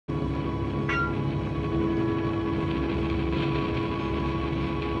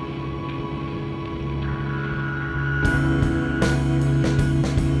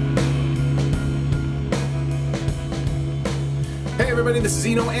everybody, this is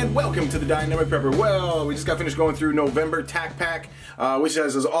Zeno, and welcome to the Dynamic Prepper. Well, we just got finished going through November TACPACK, which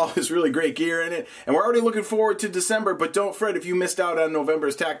has all this really great gear in it, and we're already looking forward to December, but don't fret if you missed out on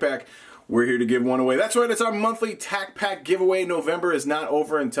November's TACPACK. We're here to give one away. That's right, it's our monthly TACPACK giveaway. November is not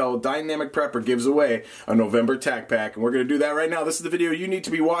over until Dynamic Prepper gives away a November TACPACK, and we're going to do that right now. This is the video you need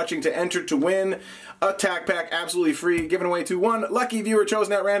to be watching to enter to win a TACPACK absolutely free, given away to one lucky viewer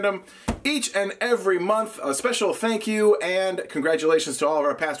chosen at random each and every month. A special thank you and congratulations to all of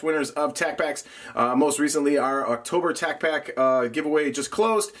our past winners of TACPACks. Most recently, our October TACPACK giveaway just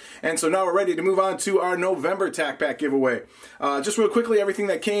closed, and so now we're ready to move on to our November TACPACK giveaway. Just real quickly, everything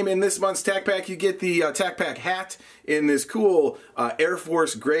that came in this month's TACPACK, you get the TACPACK hat in this cool Air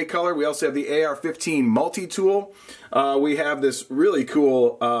Force gray color. We also have the AR-15 multi-tool. We have this really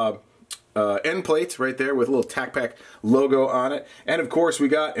cool end plate right there with a little TACPACK logo on it. And of course we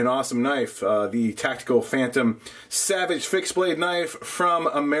got an awesome knife, the Tactical Phantom Savage Fixed Blade Knife from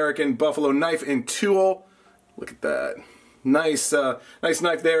American Buffalo Knife and Tool. Look at that. Nice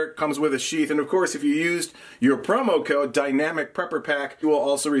knife there. Comes with a sheath, and of course, if you used your promo code Dynamic Prepper Pack, you will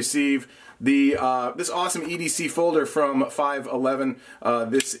also receive the this awesome EDC folder from 511.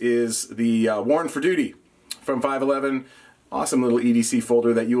 This is the Worn for Duty from 511. Awesome little EDC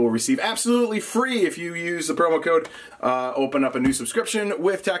folder that you will receive absolutely free if you use the promo code. Open up a new subscription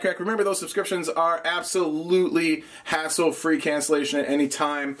with TACPACK. Remember, those subscriptions are absolutely hassle-free cancellation at any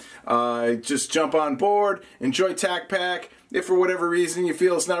time. Just jump on board, enjoy TACPACK. If for whatever reason you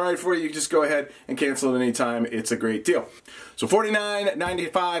feel it's not right for you, you can just go ahead and cancel at any time. It's a great deal. So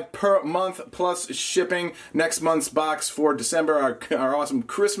 $49.95 per month plus shipping. Next month's box for December, our awesome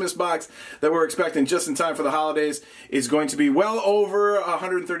Christmas box that we're expecting just in time for the holidays, is going to be well over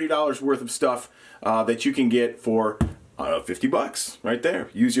 $130 worth of stuff that you can get for 50 bucks right there.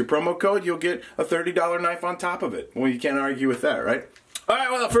 Use your promo code, you'll get a $30 knife on top of it. Well, you can't argue with that, right?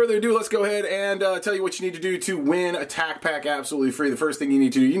 Alright, without further ado, let's go ahead and tell you what you need to do to win a TACPACK absolutely free. The first thing you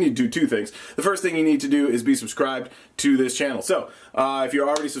need to do, two things. The first thing you need to do is be subscribed to this channel. So, if you're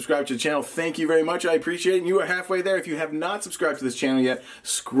already subscribed to the channel, thank you very much. I appreciate it. And you are halfway there. If you have not subscribed to this channel yet,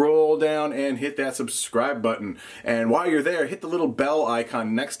 scroll down and hit that subscribe button. And while you're there, hit the little bell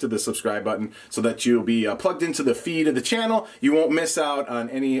icon next to the subscribe button so that you'll be plugged into the feed of the channel. You won't miss out on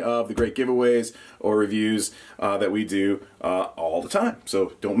any of the great giveaways or reviews that we do all the time.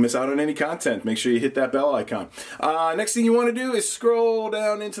 So don't miss out on any content. Make sure you hit that bell icon. Next thing you want to do is scroll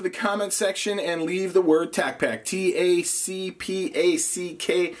down into the comment section and leave the word TACPACK. T-A-C-P-A-C-K,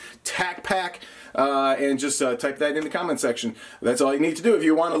 TACPACK. And just type that in the comment section. That's all you need to do. If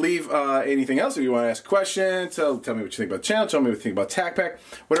you want to leave anything else, if you want to ask a question, tell me what you think about the channel, tell me what you think about TACPACK,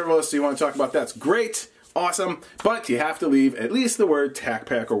 whatever else you want to talk about, that's great. Awesome, but you have to leave at least the word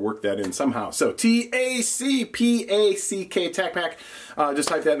TACPACK or work that in somehow. So T-A-C-P-A-C-K, TACPACK. Just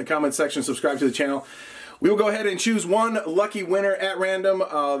type that in the comment section, subscribe to the channel. We will go ahead and choose one lucky winner at random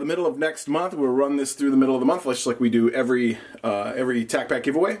the middle of next month. We'll run this through the middle of the month, just like we do every TACPACK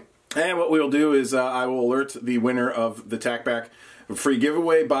giveaway. And what we'll do is I will alert the winner of the TACPACK free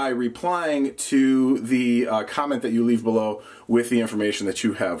giveaway by replying to the comment that you leave below with the information that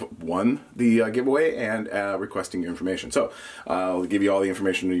you have won the giveaway and requesting your information. So I'll give you all the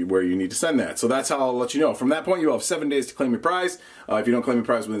information where you need to send that. So that's how I'll let you know. From that point, you'll have 7 days to claim your prize. If you don't claim your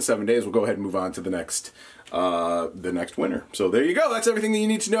prize within 7 days, we'll go ahead and move on to the next winner. So there you go. That's everything that you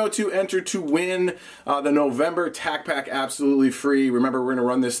need to know to enter to win the November TACPACK absolutely free. Remember, we're going to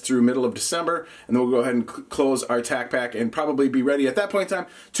run this through middle of December, and then we'll go ahead and close our TACPACK and probably be ready at that point in time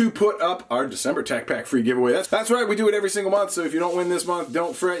to put up our December TACPACK free giveaway. That's right. We do it every single month. So if you don't win this month,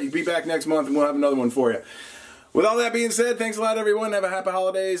 don't fret. You'll be back next month, and we'll have another one for you. With all that being said, thanks a lot, everyone. Have a happy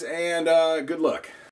holidays, and good luck.